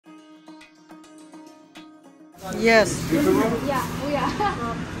Yes. Yeah, we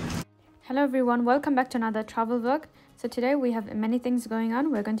are. Hello everyone, welcome back to another travel vlog. So today we have many things going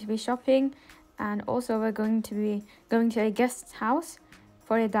on. We're going to be shopping and also we're going to be going to a guest's house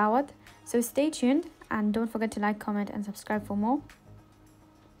for a dawat. So stay tuned and don't forget to like, comment and subscribe for more.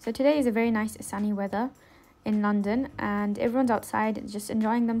 So today is a very nice sunny weather in London and everyone's outside just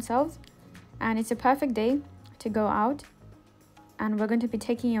enjoying themselves. And it's a perfect day to go out. And we're going to be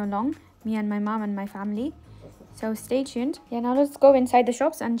taking you along, me and my mom and my family. So stay tuned. Yeah, now let's go inside the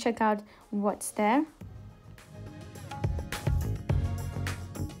shops and check out what's there.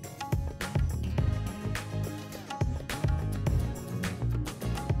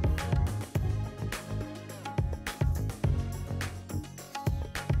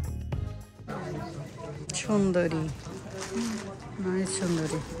 Sundari. Nice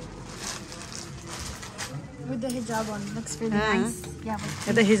sundari. With the hijab on, looks really nice. Yeah.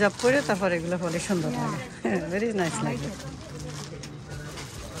 এটা হিজাব পরে তারপর এগুলো পরে সুন্দর লাগে। Very nice লাগে।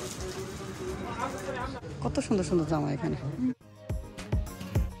 কত সুন্দর সুন্দর জামা এখানে।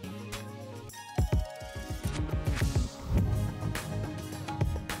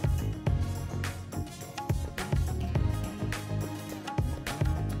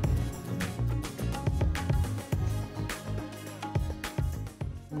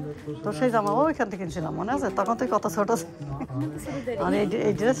 তো সেই জামা ওইখান থেকে কিনছিলাম মনে আছে তখন তুই কত ছোট আর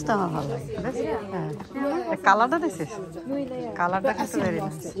এই ড্রেসটা আমার ভালো লাগে হ্যাঁ কালারটা দেখছিস কালারটা কিন্তু ভেরি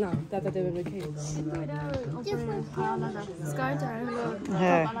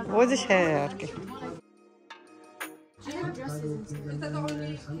হ্যাঁ ওই যে সে আর কি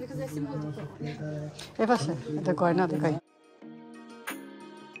এ পাশে এটা গয়না দেখাই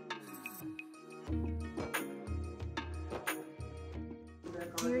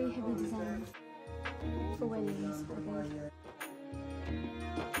Very heavy design for weddings, I think.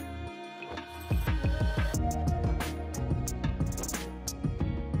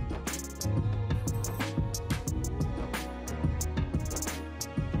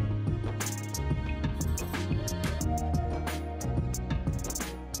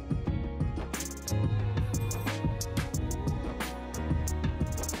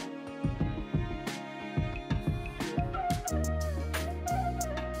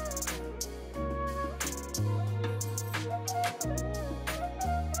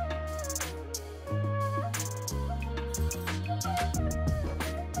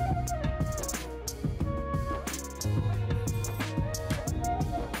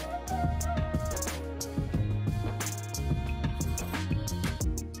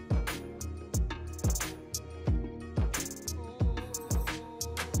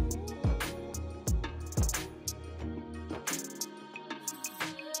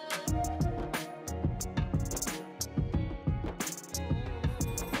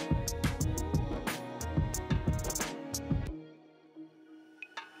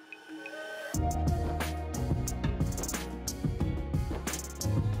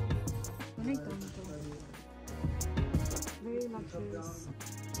 Very luxurious.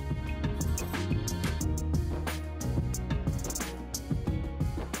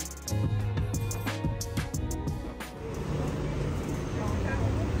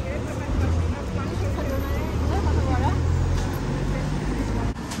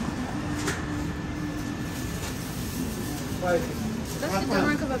 That's the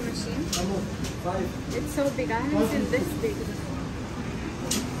Denmark kebab machine. It's so big. I haven't seen this big before.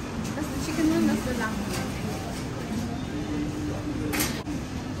 That's the chicken one, that's the lamb one.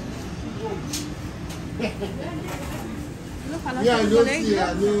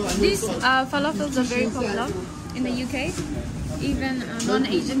 These falafels are very popular in the UK. Even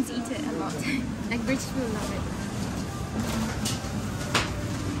non-Asians eat it a lot. Like British people love it.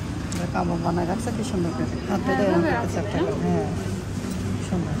 কামড় বানায় রাখছে কি সুন্দর করে হাত ধরে হ্যাঁ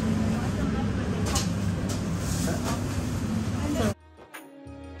সুন্দর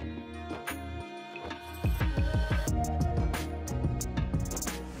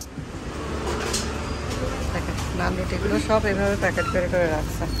নান রুটিগুলো সব এভাবে প্যাকেট করে করে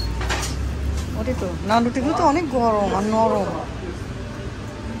রাখছে ওটি তো নান রুটিগুলো তো অনেক গরম আর নরম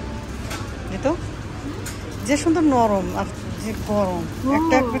এই তো যে সুন্দর নরম আর যে গরম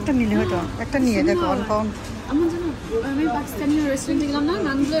একটা নিলে হয়তো একটা নিয়ে দেখো অন পাউন্ড আমার জানো আমি পাকিস্তানি রেস্টুরেন্টে গেলাম না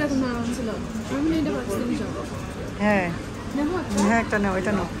নানগুলো এরকম নরম ছিল আমি এটা পাকিস্তানি জব হ্যাঁ নেবো হ্যাঁ একটা নাও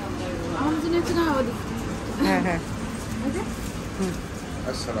এটা নাও আমার জন্য একটা নাও হ্যাঁ হ্যাঁ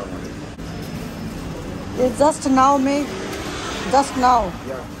আসসালামু আলাইকুম It's just now made just now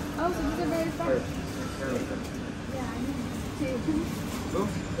Yeah. Oh, so these are very fresh. Yeah, I know.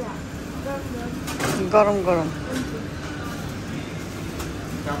 Yeah. গরম গরম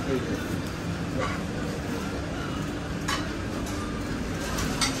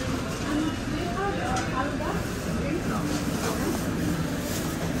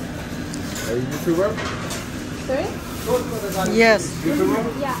you YouTuber? Sorry? Yes.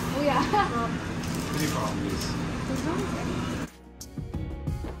 YouTuber? Yeah, we are. Can you call please?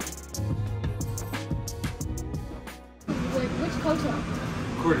 Which culture?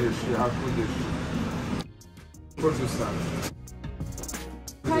 Kurdish, yeah, Kurdish. Kurdistan.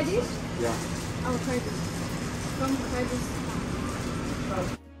 Kurdish? Yeah. Oh, Kurdish. From Kurdish.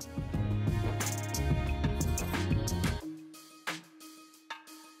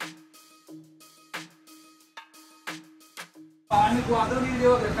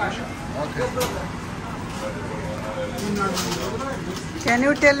 Can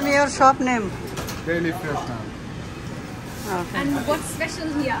you tell me your shop name? Daily fresh now. Okay. And what's special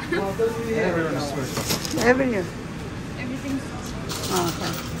here? Everyone is special. Every year. Everything's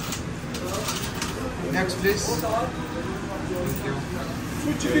Okay. Next, please.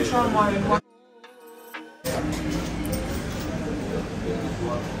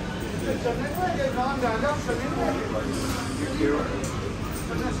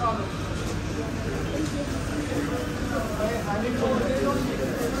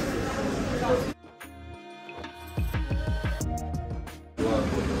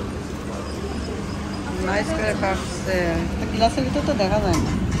 Nice করে কাটছে গ্লাসের ভিতর তো দেখা যায়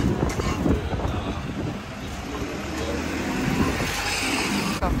না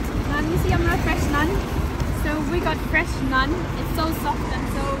naan. You see, I'm not fresh naan. So we got fresh naan. It's so soft and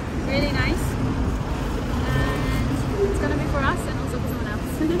so really nice. And it's gonna be for us and also for someone else.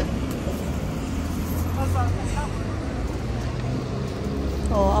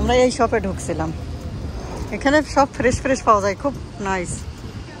 ও আমরা এই শপে ঢুকছিলাম এখানে সব ফ্রেশ ফ্রেশ পাওয়া যায় খুব nice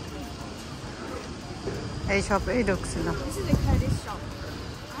এই শপেই ঢুকছিলাম This is a Kurdish shop.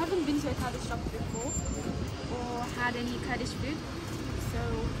 I haven't been to a Kurdish shop before or had any Kurdish food. So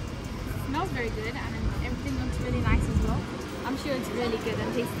it smells very good and everything looks really nice as well. I'm sure it's really good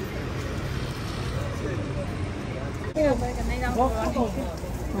and tasty.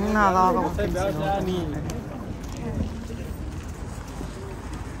 না দাও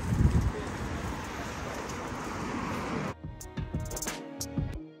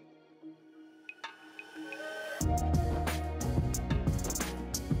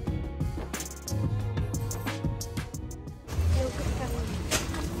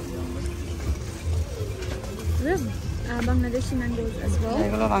Bangladeshi mangoes as well.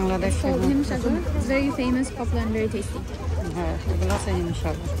 এগুলো Bangladesh It's called himsagar. It's very famous, popular and very tasty. হ্যাঁ এগুলো আছে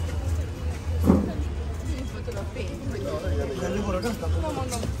হিমসাগর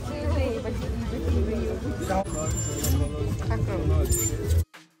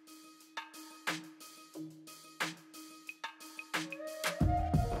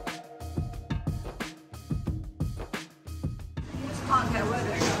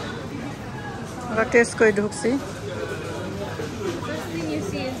আমরা test করে ঢুকছি First thing you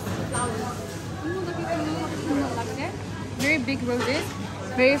see is flowers. Very big roses,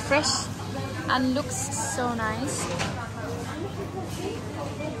 very fresh and looks so nice.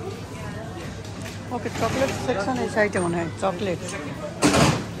 Okay chocolate section এই সাইডে মনে হয় চকলেট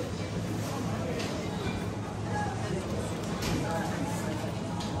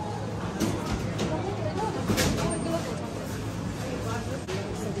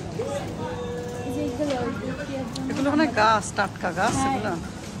এগুলো মানে গাছ টাটকা গাছ এগুলো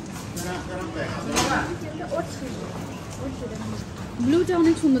ব্লুটা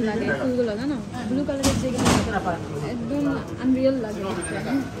অনেক সুন্দর লাগে ফুলগুলো জানো ব্লু কালারের যেগুলো একদম আনরিয়েল লাগে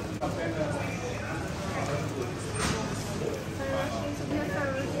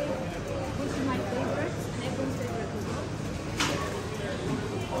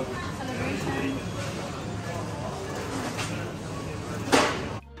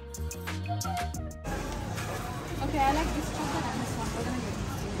Okay, I like this chocolate and this one. We're gonna get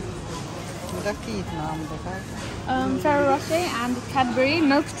এটা কি নাম দেখায় Ferrero Rocher and Cadbury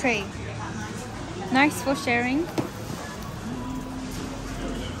milk tray. Nice for sharing.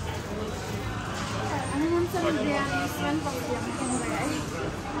 I want some biryani, smell of biryani.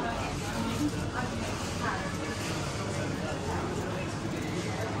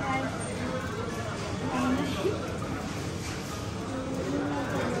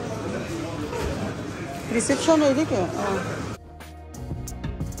 Reception এদিকে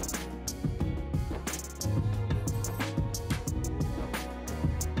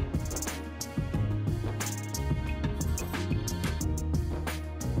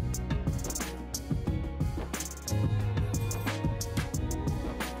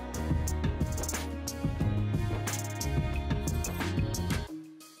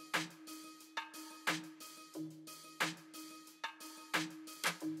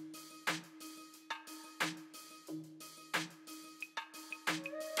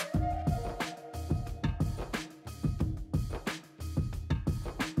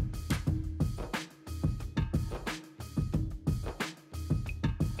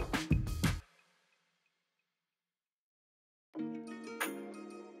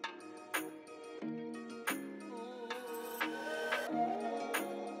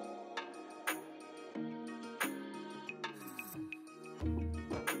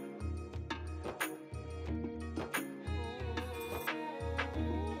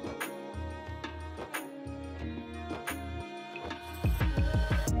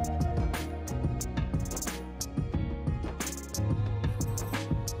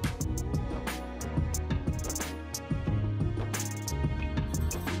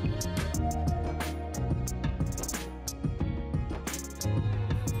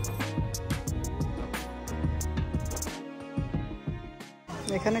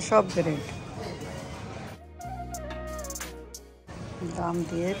এখানে সব গ্রেড দাম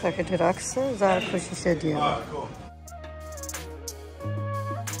দিয়ে প্যাকেটে রাখছে, যার খুশি সে দিয়ে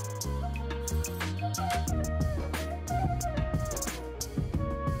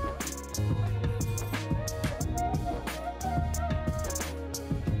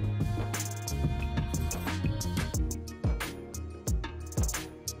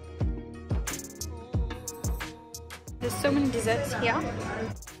There's so many desserts here.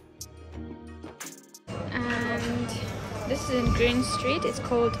 And this is in Green Street. It's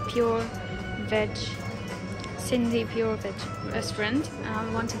called Pure Veg, Sindhi Pure Veg restaurant.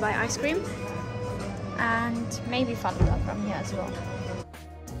 We want to buy ice cream and maybe falafel from here as well.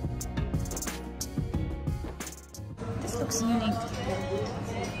 This looks unique.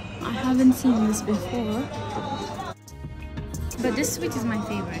 I haven't seen this before. But this sweet is my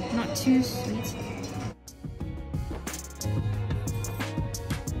favorite, not too sweet.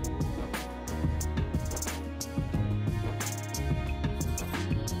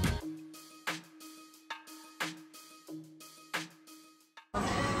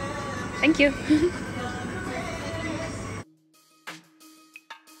 Thank you.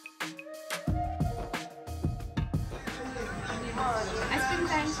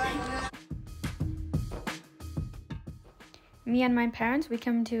 Me and my parents, we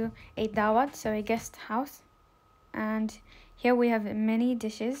come to a Dawat, so a guest house, and here we have many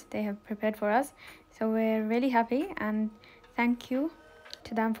dishes they have prepared for us, so we're really happy and thank you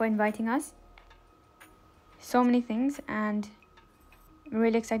to them for inviting us. So many things and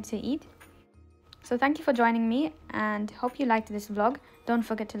really excited to eat. So thank you for joining me and hope you liked this vlog. Don't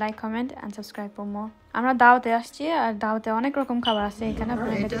forget to like, comment and subscribe for more. আমরা দাওয়াতে আসছি আর দাওয়াতে অনেক রকম খাবার আছে এখানে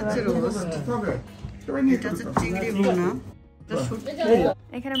আপনারা দেখতে পারেন। এটা হচ্ছে চিংড়ি ভুনা,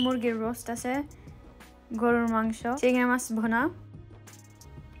 এখানে মুরগির রোস্ট আছে, গরুর মাংস, চিংড়ি মাছ ভুনা,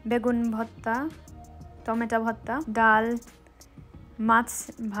 বেগুন ভর্তা, টমেটো ভর্তা, ডাল, মাছ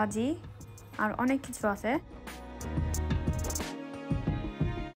ভাজি আর অনেক কিছু আছে।